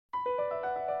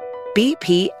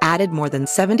BP added more than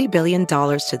 $70 billion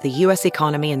to the U.S.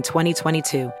 economy in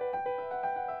 2022.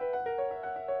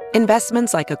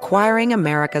 Investments like acquiring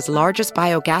America's largest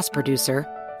biogas producer,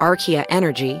 Archaea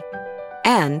Energy,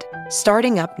 and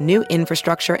starting up new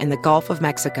infrastructure in the Gulf of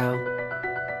Mexico.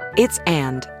 It's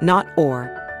and, not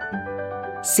or.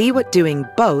 See what doing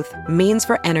both means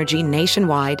for energy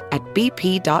nationwide at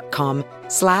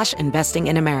bp.com/investing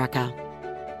in America.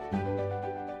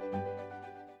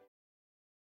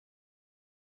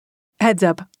 Heads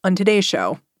up, on today's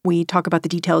show, we talk about the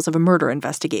details of a murder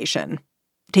investigation.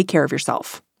 Take care of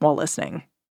yourself while listening.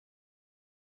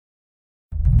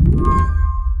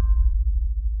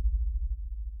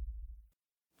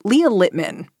 Leah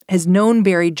Littman has known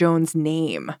Barry Jones'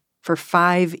 name for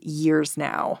 5 years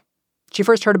now. She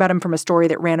first heard about him from a story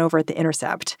that ran over at The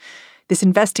Intercept, this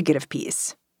investigative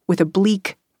piece with a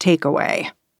bleak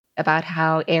takeaway. About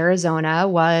how Arizona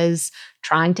was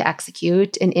trying to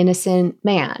execute an innocent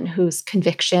man whose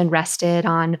conviction rested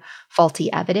on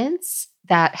faulty evidence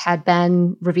that had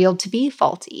been revealed to be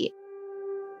faulty.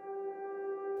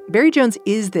 Barry Jones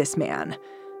is this man,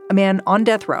 a man on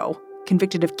death row,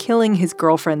 convicted of killing his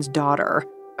girlfriend's daughter,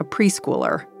 a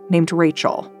preschooler named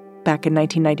Rachel, back in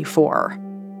 1994.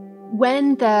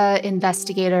 When the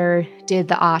investigator did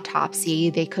the autopsy,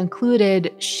 they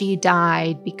concluded she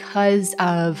died because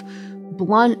of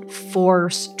blunt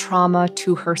force trauma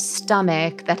to her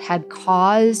stomach that had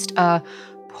caused a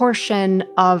portion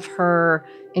of her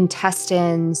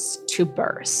intestines to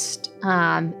burst,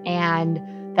 and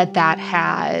that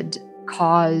had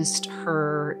caused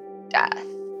her death.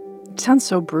 It sounds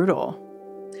so brutal.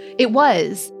 It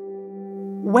was.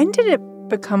 When did it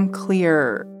become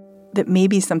clear that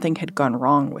maybe something had gone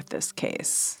wrong with this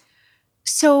case?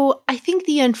 So I think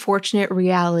the unfortunate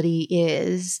reality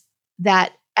is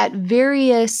that at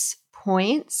various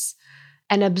points,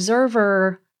 an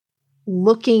observer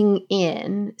looking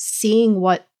in, seeing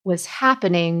what was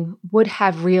happening, would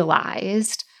have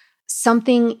realized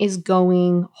something is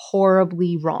going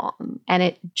horribly wrong. And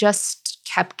it just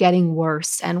kept getting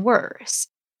worse and worse.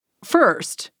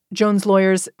 First, Jones'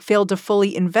 lawyers failed to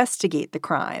fully investigate the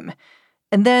crime.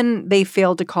 And then they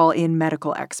failed to call in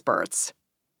medical experts.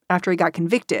 After he got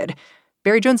convicted,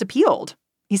 Barry Jones appealed.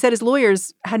 He said his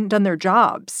lawyers hadn't done their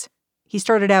jobs. He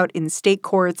started out in state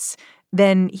courts,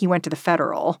 then he went to the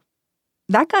federal.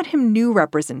 That got him new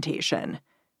representation.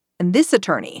 And this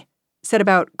attorney set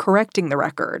about correcting the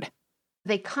record.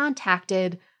 They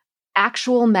contacted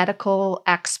actual medical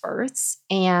experts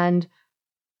and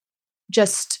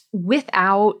just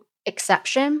without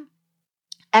exception,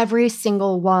 every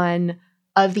single one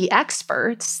of the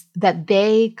experts that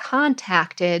they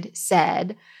contacted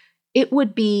said it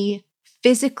would be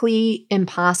physically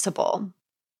impossible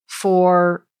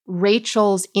for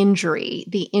Rachel's injury,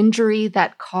 the injury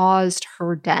that caused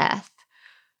her death,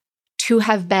 to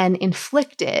have been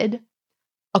inflicted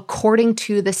according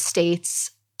to the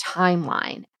state's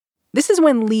timeline. This is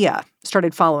when Leah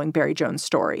started following Barry Jones'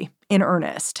 story in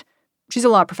earnest. She's a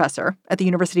law professor at the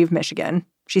University of Michigan.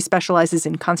 She specializes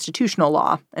in constitutional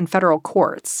law and federal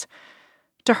courts.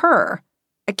 To her,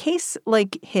 a case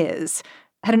like his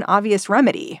had an obvious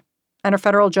remedy, and a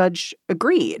federal judge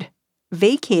agreed,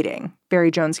 vacating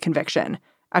Barry Jones' conviction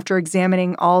after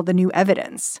examining all the new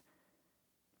evidence.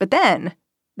 But then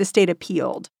the state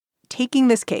appealed, taking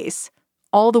this case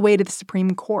all the way to the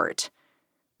Supreme Court,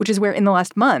 which is where in the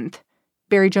last month,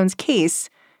 Barry Jones' case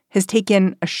has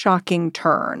taken a shocking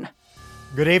turn.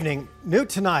 Good evening. New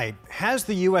tonight, has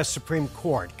the U.S. Supreme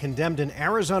Court condemned an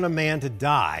Arizona man to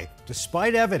die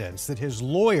despite evidence that his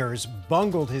lawyers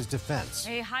bungled his defense?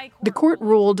 The court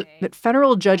ruled that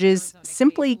federal judges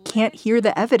simply can't hear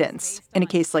the evidence in a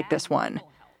case like this one,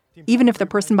 even if the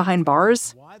person behind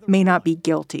bars may not be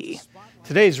guilty.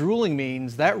 Today's ruling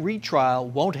means that retrial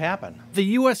won't happen. The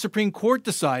U.S. Supreme Court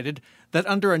decided that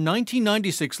under a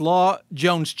 1996 law,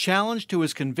 Jones' challenge to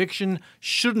his conviction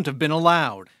shouldn't have been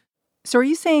allowed. So are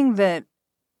you saying that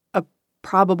a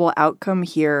probable outcome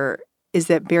here is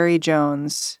that Barry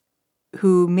Jones,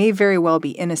 who may very well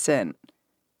be innocent,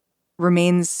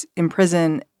 remains in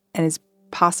prison and is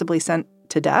possibly sent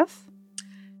to death?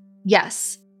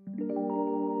 Yes.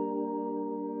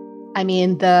 I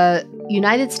mean, the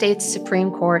United States Supreme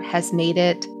Court has made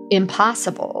it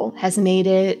impossible, has made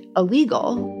it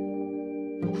illegal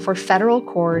for federal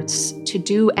courts to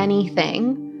do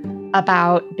anything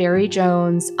about Barry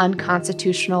Jones'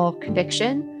 unconstitutional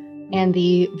conviction and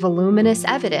the voluminous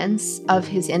evidence of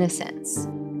his innocence.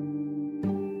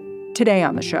 Today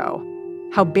on the show,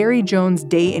 how Barry Jones'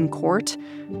 day in court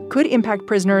could impact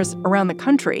prisoners around the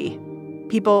country,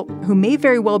 people who may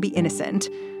very well be innocent,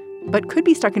 but could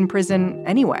be stuck in prison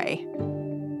anyway.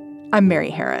 I'm Mary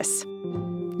Harris.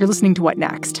 You're listening to What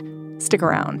Next? Stick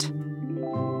around.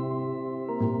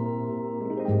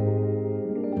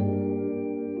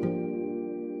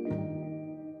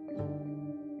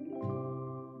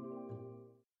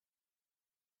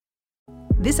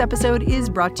 This episode is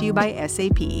brought to you by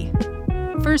SAP.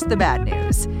 First, the bad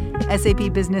news.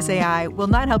 SAP Business AI will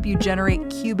not help you generate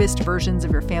cubist versions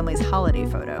of your family's holiday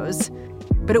photos,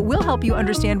 but it will help you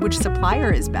understand which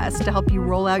supplier is best to help you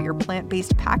roll out your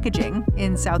plant-based packaging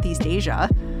in Southeast Asia,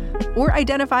 or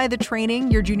identify the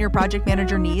training your junior project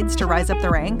manager needs to rise up the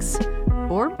ranks,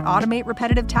 or automate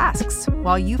repetitive tasks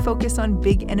while you focus on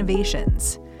big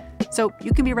innovations. So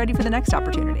you can be ready for the next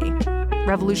opportunity.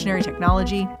 Revolutionary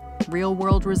technology,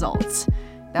 real-world results.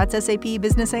 That's SAP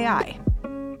Business AI.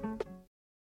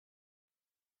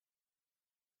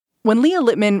 When Leah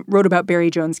Littman wrote about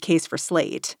Barry Jones' case for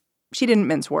Slate, she didn't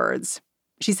mince words.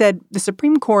 She said the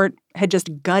Supreme Court had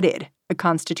just gutted a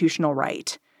constitutional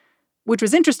right, which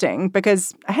was interesting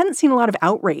because I hadn't seen a lot of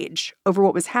outrage over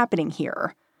what was happening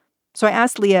here. So I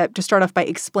asked Leah to start off by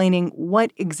explaining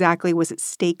what exactly was at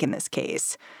stake in this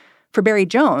case for Barry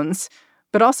Jones,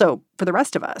 but also for the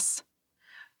rest of us.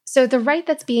 So the right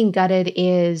that's being gutted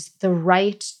is the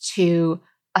right to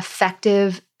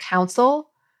effective counsel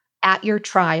at your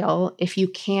trial if you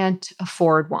can't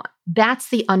afford one. That's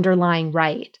the underlying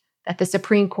right that the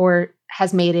Supreme Court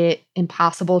has made it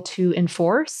impossible to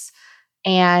enforce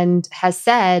and has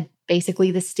said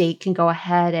basically the state can go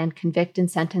ahead and convict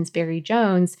and sentence Barry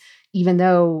Jones, even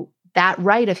though that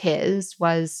right of his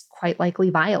was quite likely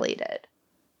violated.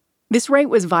 This right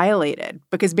was violated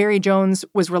because Barry Jones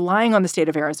was relying on the state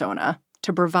of Arizona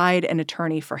to provide an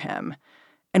attorney for him.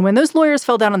 And when those lawyers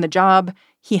fell down on the job,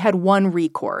 he had one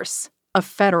recourse, a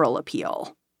federal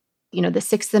appeal. You know, the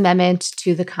Sixth Amendment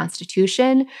to the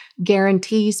Constitution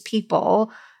guarantees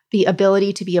people the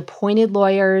ability to be appointed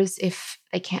lawyers if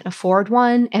they can't afford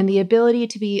one, and the ability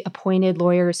to be appointed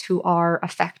lawyers who are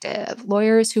effective,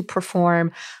 lawyers who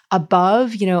perform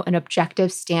above, an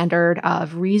objective standard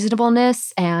of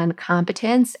reasonableness and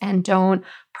competence and don't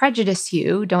prejudice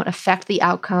you, don't affect the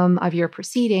outcome of your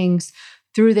proceedings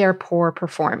through their poor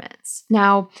performance.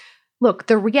 Now, look,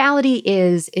 the reality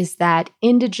is that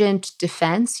indigent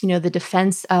defense, the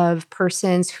defense of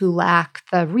persons who lack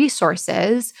the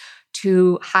resources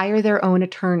to hire their own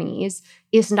attorneys,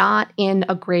 is not in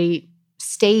a great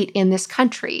state in this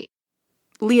country.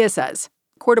 Leah says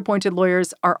court-appointed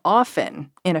lawyers are often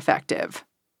ineffective.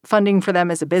 Funding for them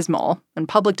is abysmal, and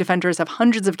public defenders have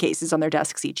hundreds of cases on their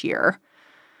desks each year.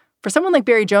 For someone like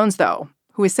Barry Jones, though,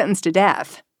 who is sentenced to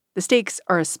death, the stakes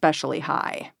are especially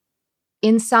high.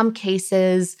 In some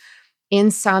cases, in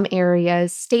some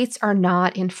areas, states are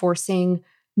not enforcing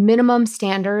minimum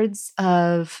standards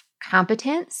of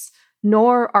competence,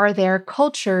 nor are there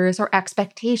cultures or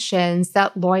expectations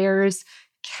that lawyers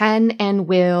can and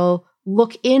will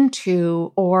look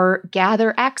into or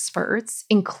gather experts,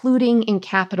 including in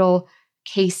capital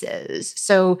cases.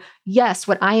 So, yes,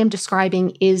 what I am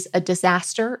describing is a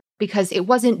disaster because it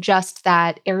wasn't just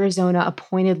that Arizona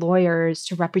appointed lawyers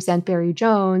to represent Barry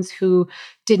Jones who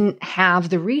didn't have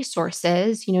the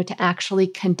resources, to actually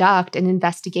conduct an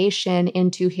investigation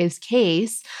into his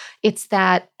case. It's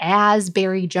that as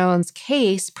Barry Jones'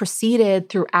 case proceeded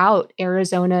throughout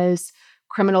Arizona's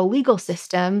criminal legal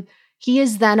system, he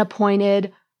is then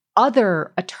appointed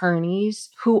other attorneys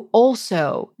who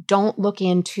also don't look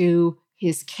into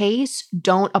his case,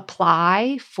 don't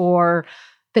apply for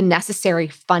the necessary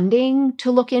funding to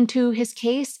look into his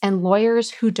case, and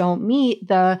lawyers who don't meet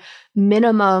the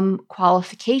minimum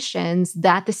qualifications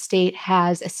that the state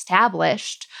has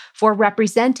established for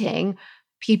representing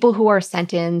people who are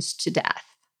sentenced to death.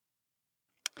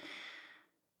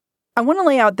 I want to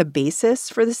lay out the basis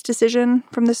for this decision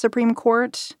from the Supreme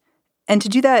Court. And to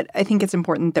do that, I think it's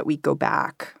important that we go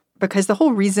back, because the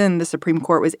whole reason the Supreme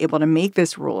Court was able to make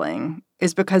this ruling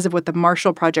is because of what the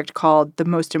Marshall Project called the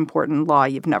most important law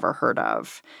you've never heard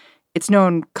of. It's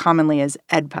known commonly as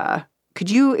AEDPA.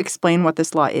 Could you explain what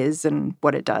this law is and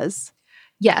what it does?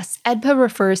 Yes, AEDPA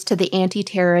refers to the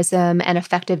Anti-Terrorism and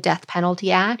Effective Death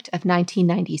Penalty Act of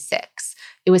 1996.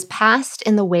 It was passed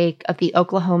in the wake of the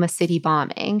Oklahoma City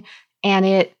bombing, and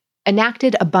it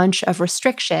enacted a bunch of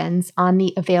restrictions on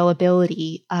the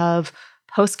availability of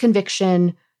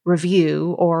post-conviction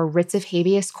review or writs of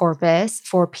habeas corpus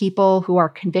for people who are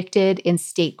convicted in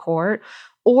state court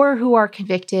or who are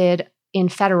convicted in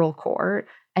federal court.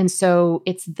 And so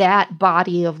it's that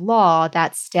body of law,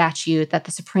 that statute, that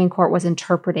the Supreme Court was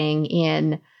interpreting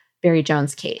in Barry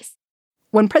Jones' case.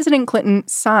 When President Clinton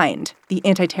signed the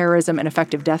Anti-Terrorism and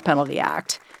Effective Death Penalty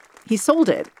Act, He sold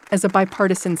it as a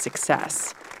bipartisan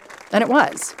success. And it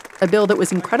was, a bill that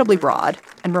was incredibly broad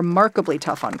and remarkably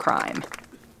tough on crime.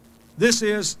 This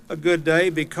is a good day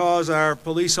because our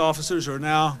police officers are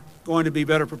now going to be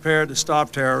better prepared to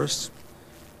stop terrorists,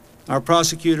 our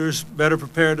prosecutors better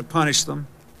prepared to punish them,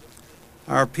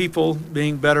 our people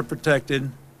being better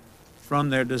protected from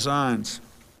their designs.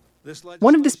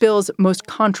 One of this bill's most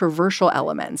controversial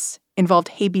elements involved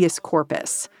habeas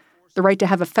corpus, the right to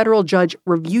have a federal judge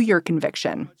review your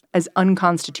conviction as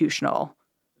unconstitutional.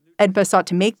 EDPA sought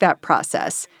to make that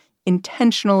process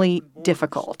intentionally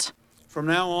difficult. From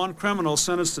now on, criminals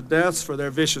sentenced to death for their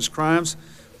vicious crimes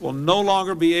will no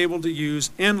longer be able to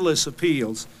use endless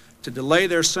appeals to delay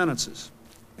their sentences,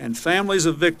 and families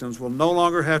of victims will no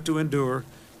longer have to endure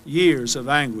years of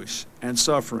anguish and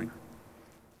suffering.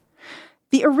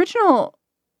 The original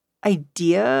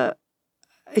idea,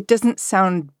 it doesn't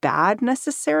sound bad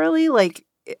necessarily. Like,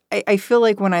 I feel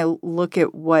like when I look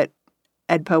at what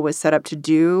EDPA was set up to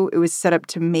do, it was set up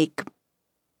to make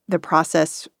the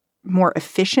process more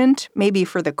efficient, maybe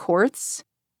for the courts.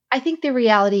 I think the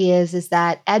reality is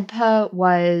that EDPA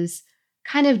was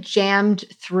kind of jammed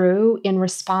through in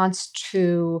response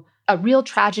to a real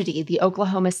tragedy, the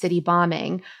Oklahoma City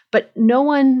bombing, but no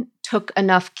one took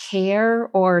enough care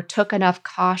or took enough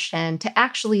caution to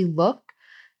actually look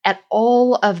at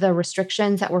all of the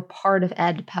restrictions that were part of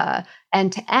EDPA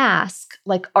and to ask,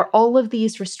 like, are all of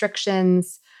these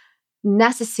restrictions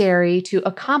necessary to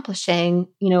accomplishing,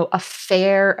 a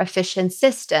fair, efficient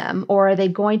system, or are they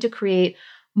going to create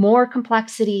more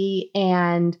complexity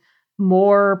and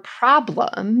more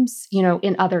problems,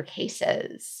 in other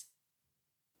cases?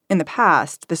 In the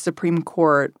past, the Supreme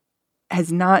Court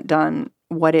has not done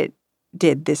what it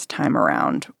did this time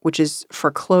around, which is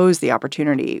foreclose the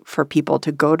opportunity for people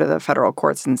to go to the federal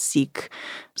courts and seek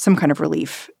some kind of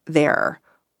relief there.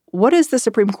 What has the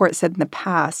Supreme Court said in the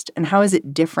past, and how is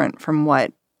it different from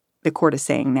what the court is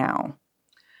saying now?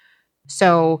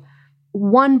 So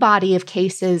one body of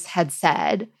cases had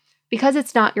said, because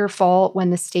it's not your fault when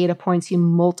the state appoints you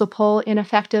multiple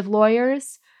ineffective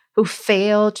lawyers who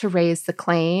fail to raise the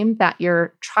claim that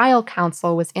your trial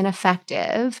counsel was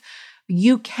ineffective,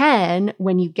 you can,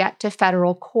 when you get to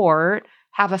federal court,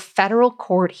 have a federal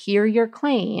court hear your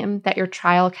claim that your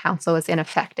trial counsel is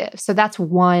ineffective. So that's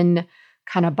one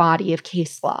kind of body of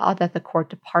case law that the court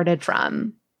departed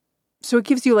from. So it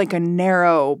gives you like a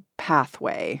narrow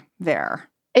pathway there.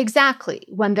 Exactly.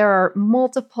 When there are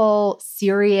multiple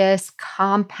serious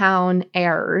compound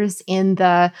errors in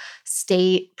the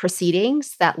state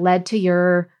proceedings that led to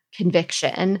your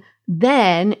conviction,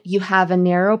 then you have a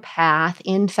narrow path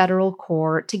in federal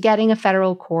court to getting a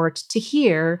federal court to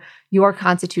hear your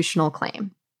constitutional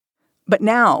claim. But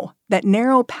now that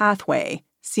narrow pathway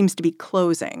seems to be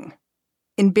closing.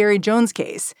 In Barry Jones'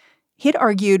 case, he had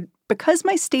argued, because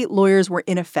my state lawyers were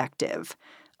ineffective,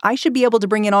 I should be able to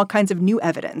bring in all kinds of new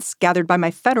evidence gathered by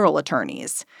my federal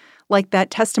attorneys, like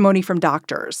that testimony from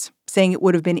doctors saying it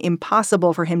would have been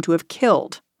impossible for him to have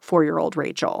killed 4-year-old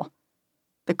Rachel.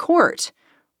 The court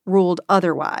ruled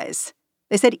otherwise.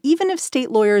 They said even if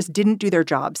state lawyers didn't do their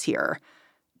jobs here,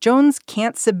 Jones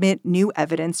can't submit new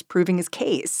evidence proving his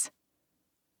case.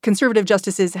 Conservative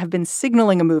justices have been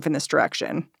signaling a move in this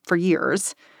direction for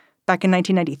years. Back in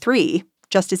 1993,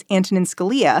 Justice Antonin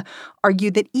Scalia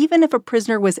argued that even if a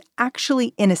prisoner was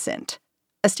actually innocent,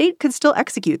 a state could still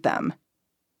execute them.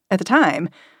 At the time,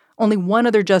 only one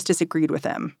other justice agreed with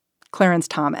him, Clarence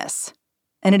Thomas.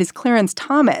 And it is Clarence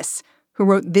Thomas who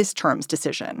wrote this term's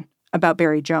decision about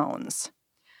Barry Jones.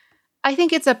 I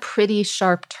think it's a pretty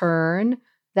sharp turn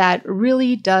that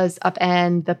really does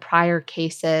upend the prior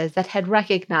cases that had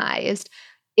recognized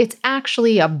it's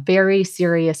actually a very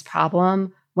serious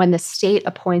problem when the state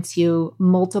appoints you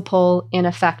multiple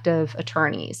ineffective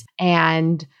attorneys.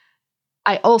 And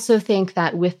I also think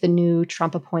that with the new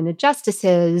Trump-appointed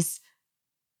justices,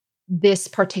 this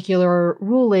particular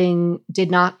ruling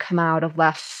did not come out of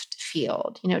left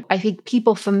field. I think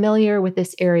people familiar with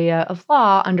this area of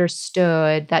law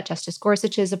understood that Justice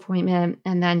Gorsuch's appointment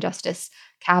and then Justice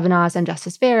Kavanaugh's and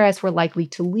Justice Barrett's were likely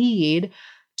to lead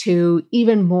to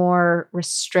even more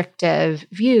restrictive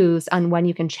views on when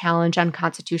you can challenge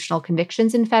unconstitutional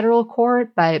convictions in federal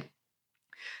court. But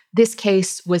this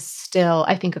case was still,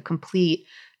 I think, a complete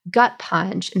gut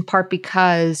punch, in part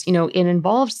because, it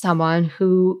involves someone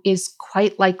who is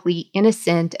quite likely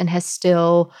innocent and has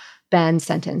still been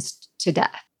sentenced to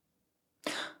death.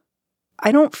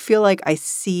 I don't feel like I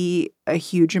see a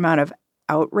huge amount of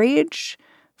outrage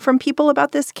from people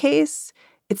about this case.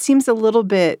 It seems a little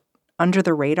bit under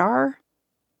the radar.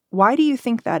 Why do you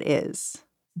think that is?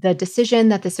 The decision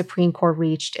that the Supreme Court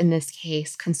reached in this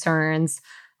case concerns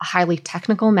a highly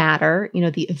technical matter,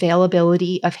 the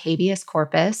availability of habeas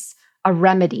corpus, a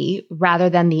remedy rather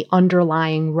than the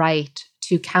underlying right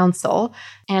to counsel.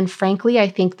 And frankly, I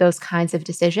think those kinds of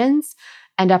decisions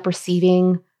end up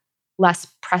receiving less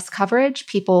press coverage.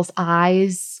 People's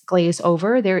eyes glaze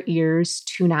over, their ears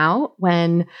tune out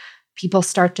when people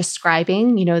start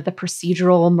describing, the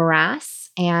procedural morass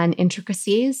and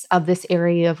intricacies of this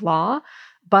area of law.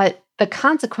 But the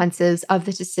consequences of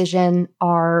the decision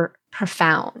are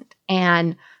profound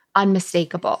and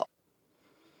unmistakable.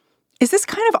 Is this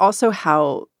kind of also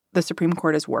how the Supreme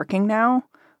Court is working now,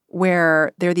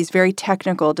 where there are these very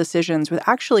technical decisions with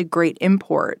actually great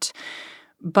import,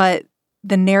 but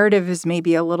the narrative is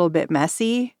maybe a little bit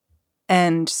messy,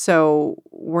 and so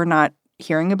we're not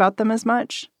hearing about them as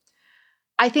much?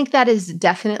 I think that is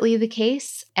definitely the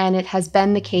case, and it has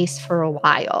been the case for a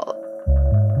while.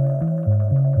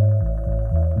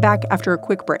 Back after a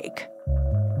quick break.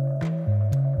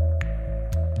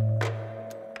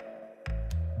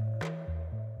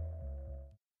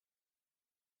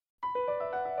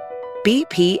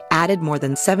 BP added more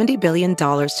than $70 billion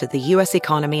to the U.S.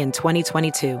 economy in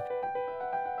 2022.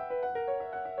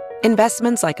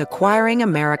 Investments like acquiring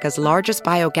America's largest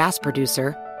biogas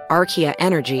producer, Archaea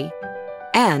Energy,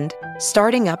 and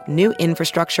starting up new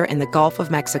infrastructure in the Gulf of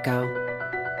Mexico.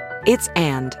 It's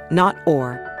and, not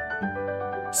or.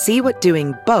 See what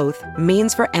doing both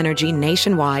means for energy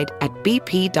nationwide at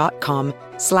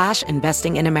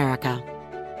bp.com/investing in America.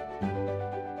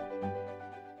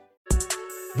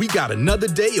 We got another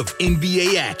day of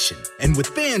NBA action. And with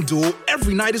FanDuel,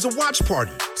 every night is a watch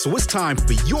party. So it's time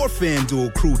for your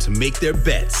FanDuel crew to make their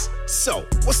bets. So,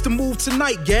 what's the move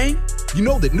tonight, gang? You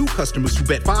know that new customers who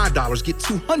bet $5 get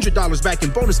 $200 back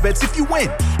in bonus bets if you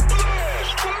win.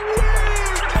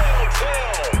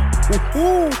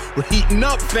 Woo-hoo, we're heating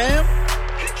up, fam.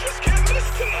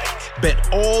 Bet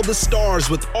all the stars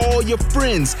with all your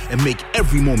friends and make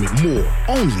every moment more.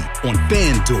 Only on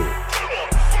FanDuel.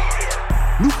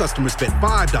 New customers bet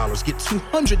 $5, get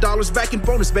 $200 back in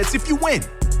bonus bets if you win.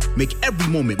 Make every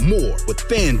moment more with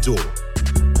FanDuel.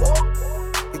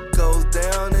 It goes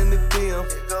down in the DM.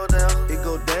 It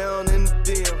go down in the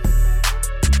DM.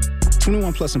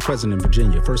 21 plus and present in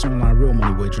Virginia. First online real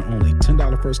money wager only.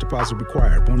 $10 first deposit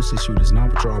required. Bonus issued is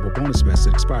non-withdrawable bonus vest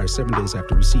that expires 7 days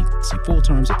after receipt. See full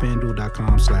terms at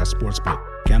FanDuel.com/sportsbook.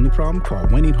 Gambling problem? Call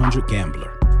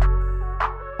 1-800-GAMBLER.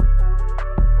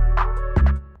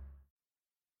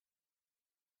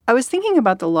 I was thinking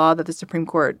about the law that the Supreme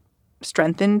Court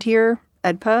strengthened here,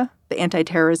 AEDPA, the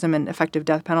Anti-Terrorism and Effective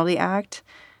Death Penalty Act.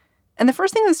 And the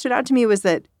first thing that stood out to me was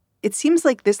that it seems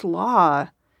like this law,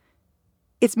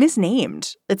 it's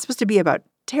misnamed. It's supposed to be about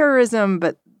terrorism,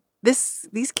 but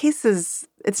these cases,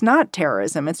 it's not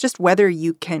terrorism. It's just whether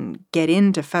you can get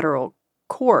into federal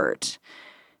court.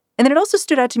 And then it also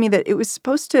stood out to me that it was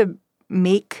supposed to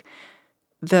make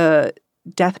the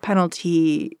death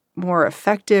penalty more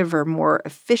effective or more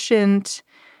efficient.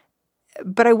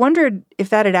 But I wondered if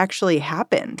that had actually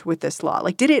happened with this law.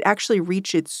 Like, did it actually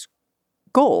reach its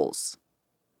goals?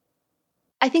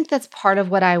 I think that's part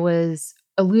of what I was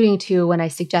alluding to when I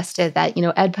suggested that,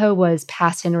 AEDPA was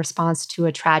passed in response to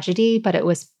a tragedy, but it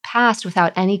was passed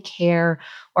without any care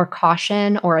or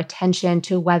caution or attention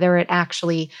to whether it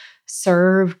actually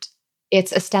served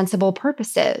its ostensible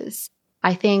purposes.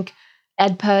 I think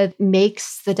AEDPA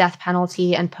makes the death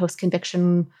penalty and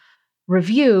post-conviction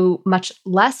review much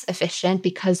less efficient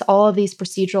because all of these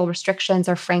procedural restrictions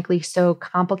are frankly so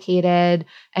complicated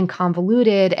and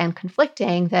convoluted and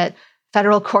conflicting that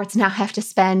federal courts now have to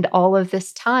spend all of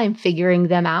this time figuring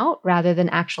them out rather than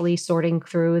actually sorting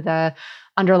through the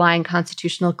underlying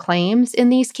constitutional claims in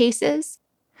these cases.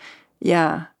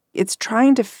 Yeah, it's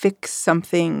trying to fix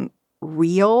something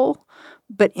real,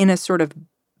 but in a sort of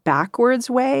backwards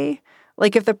way.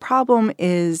 Like if the problem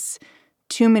is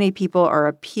too many people are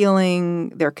appealing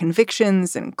their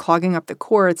convictions and clogging up the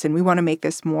courts, and we want to make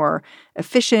this more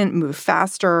efficient, move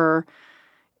faster,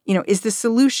 is the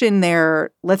solution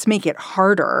there, let's make it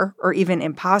harder or even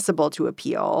impossible to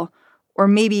appeal, or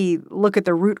maybe look at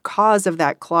the root cause of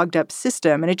that clogged up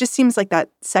system. And it just seems like that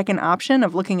second option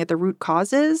of looking at the root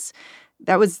causes,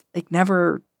 that was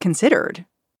never considered.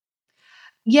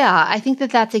 Yeah, I think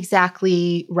that that's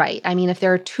exactly right. I mean, if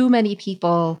there are too many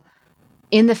people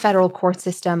in the federal court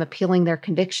system appealing their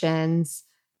convictions,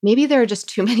 maybe there are just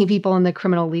too many people in the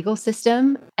criminal legal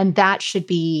system. And that should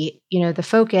be, the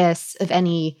focus of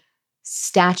any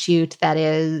statute that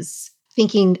is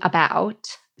thinking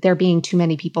about there being too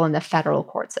many people in the federal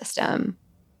court system.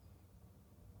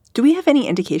 Do we have any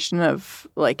indication of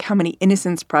like how many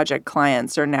Innocence Project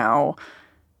clients are now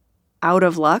out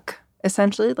of luck,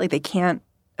 essentially? Like they can't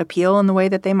appeal in the way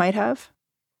that they might have?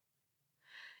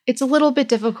 It's a little bit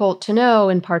difficult to know,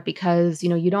 in part because,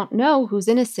 you don't know who's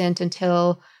innocent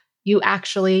until you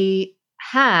actually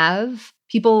have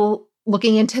people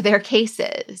looking into their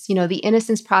cases. The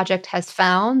Innocence Project has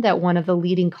found that one of the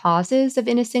leading causes of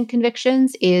innocent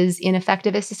convictions is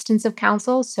ineffective assistance of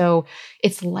counsel. So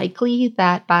it's likely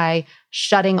that by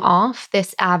shutting off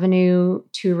this avenue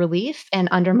to relief and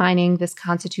undermining this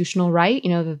constitutional right,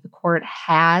 the court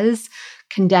has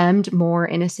condemned more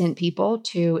innocent people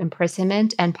to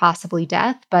imprisonment and possibly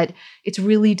death. But it's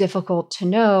really difficult to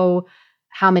know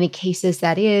how many cases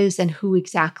that is and who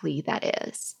exactly that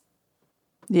is.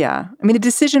 Yeah. I mean, the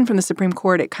decision from the Supreme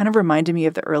Court, it kind of reminded me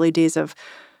of the early days of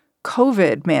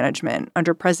COVID management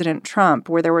under President Trump,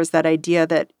 where there was that idea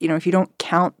that, if you don't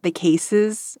count the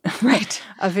cases right.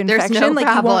 of infection, There's no like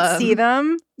problem. You won't see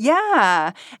them.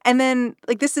 Yeah. And then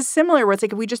like this is similar where it's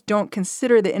like if we just don't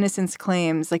consider the innocence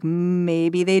claims, like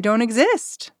maybe they don't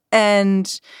exist.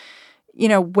 And,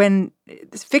 when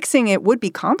fixing it would be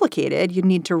complicated, you'd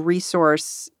need to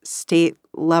resource state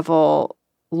level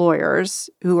lawyers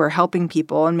who are helping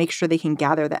people and make sure they can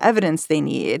gather the evidence they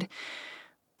need.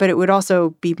 But it would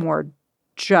also be more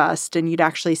just, and you'd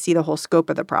actually see the whole scope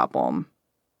of the problem.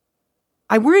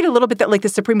 I worried a little bit that like the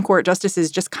Supreme Court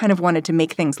justices just kind of wanted to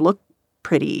make things look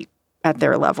pretty at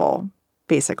their level,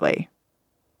 basically.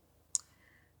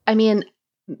 I mean,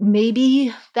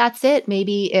 maybe that's it.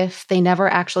 Maybe if they never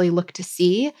actually look to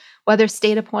see whether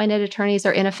state-appointed attorneys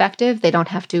are ineffective, they don't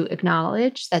have to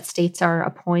acknowledge that states are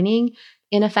appointing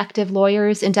ineffective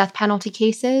lawyers in death penalty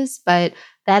cases. But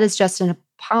that is just an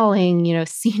appalling,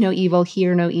 see no evil,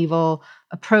 hear no evil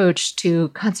approach to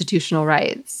constitutional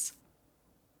rights.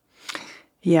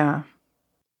 Yeah.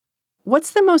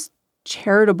 What's the most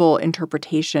charitable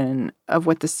interpretation of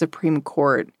what the Supreme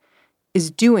Court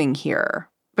is doing here?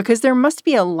 Because there must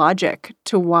be a logic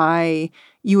to why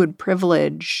you would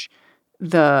privilege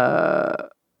the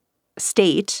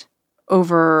state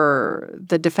over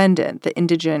the defendant, the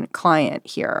indigent client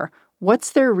here.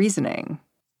 What's their reasoning?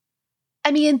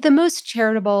 I mean, the most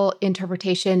charitable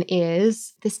interpretation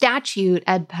is the statute,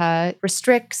 AEDPA,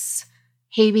 restricts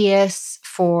habeas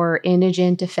for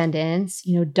indigent defendants,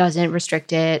 doesn't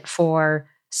restrict it for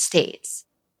states.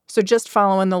 So just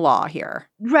following the law here.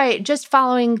 Right, just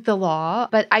following the law.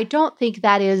 But I don't think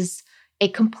that is a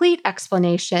complete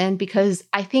explanation because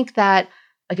I think that,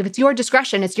 like, if it's your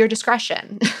discretion, it's your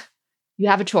discretion. You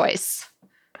have a choice.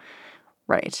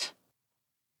 Right.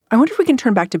 I wonder if we can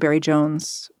turn back to Barry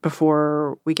Jones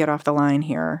before we get off the line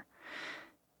here.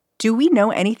 Do we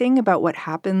know anything about what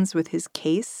happens with his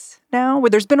case now? Where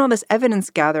there's been all this evidence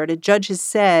gathered, a judge has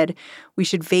said we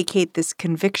should vacate this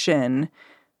conviction,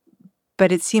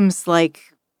 but it seems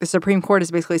like the Supreme Court has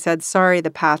basically said, sorry,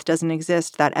 the path doesn't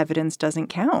exist, that evidence doesn't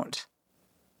count.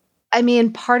 I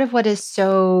mean, part of what is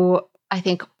so, I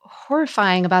think,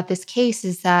 horrifying about this case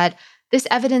is that this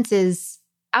evidence is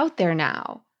out there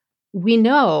now. We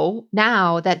know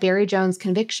now that Barry Jones'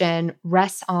 conviction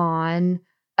rests on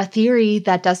a theory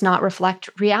that does not reflect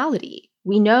reality.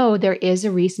 We know there is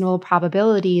a reasonable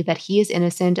probability that he is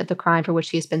innocent of the crime for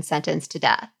which he has been sentenced to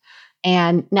death.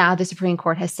 And now the Supreme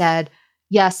Court has said,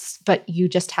 yes, but you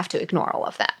just have to ignore all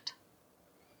of that.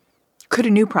 Could a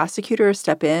new prosecutor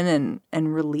step in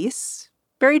and release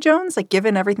Barry Jones, like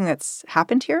given everything that's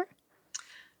happened here?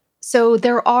 So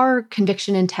there are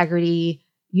conviction integrity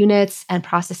units and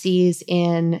processes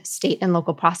in state and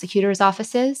local prosecutors'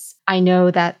 offices. I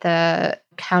know that the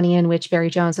county in which Barry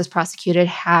Jones was prosecuted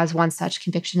has one such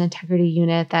conviction integrity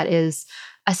unit that is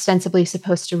ostensibly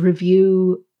supposed to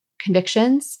review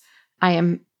convictions. I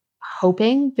am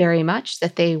hoping very much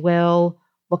that they will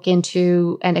look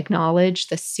into and acknowledge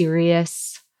the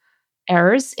serious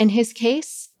errors in his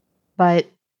case. But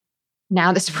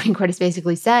now the Supreme Court has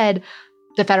basically said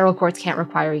the federal courts can't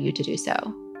require you to do so.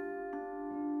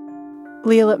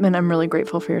 Leah Lippman, I'm really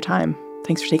grateful for your time.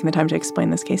 Thanks for taking the time to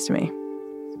explain this case to me.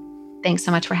 Thanks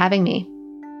so much for having me.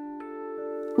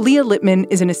 Leah Lippman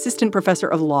is an assistant professor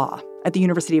of law at the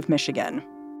University of Michigan.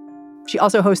 She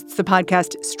also hosts the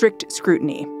podcast Strict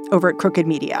Scrutiny over at Crooked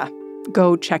Media.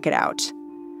 Go check it out.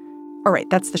 All right,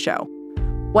 that's the show.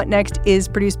 What Next is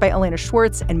produced by Elena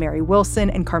Schwartz and Mary Wilson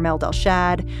and Carmel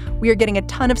Delshad. We are getting a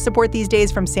ton of support these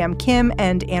days from Sam Kim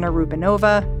and Anna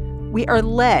Rubinova. We are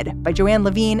led by Joanne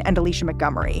Levine and Alicia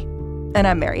Montgomery. And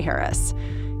I'm Mary Harris.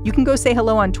 You can go say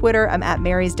hello on Twitter. I'm at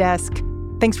Mary's Desk.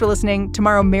 Thanks for listening.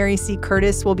 Tomorrow, Mary C.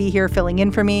 Curtis will be here filling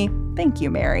in for me. Thank you,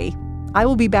 Mary. I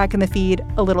will be back in the feed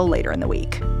a little later in the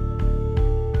week.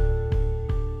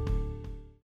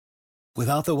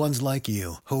 Without the ones like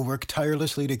you, who work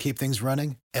tirelessly to keep things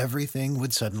running, everything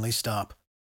would suddenly stop.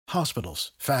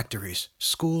 Hospitals, factories,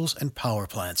 schools, and power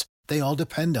plants, they all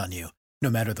depend on you. No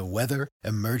matter the weather,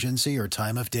 emergency, or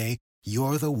time of day,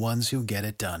 you're the ones who get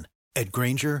it done. At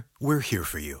Grainger, we're here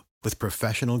for you with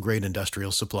professional-grade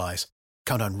industrial supplies.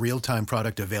 Count on real-time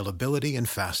product availability and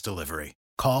fast delivery.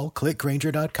 Call, click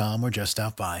Grainger.com, or just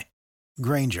stop by.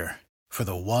 Grainger, for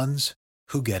the ones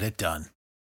who get it done.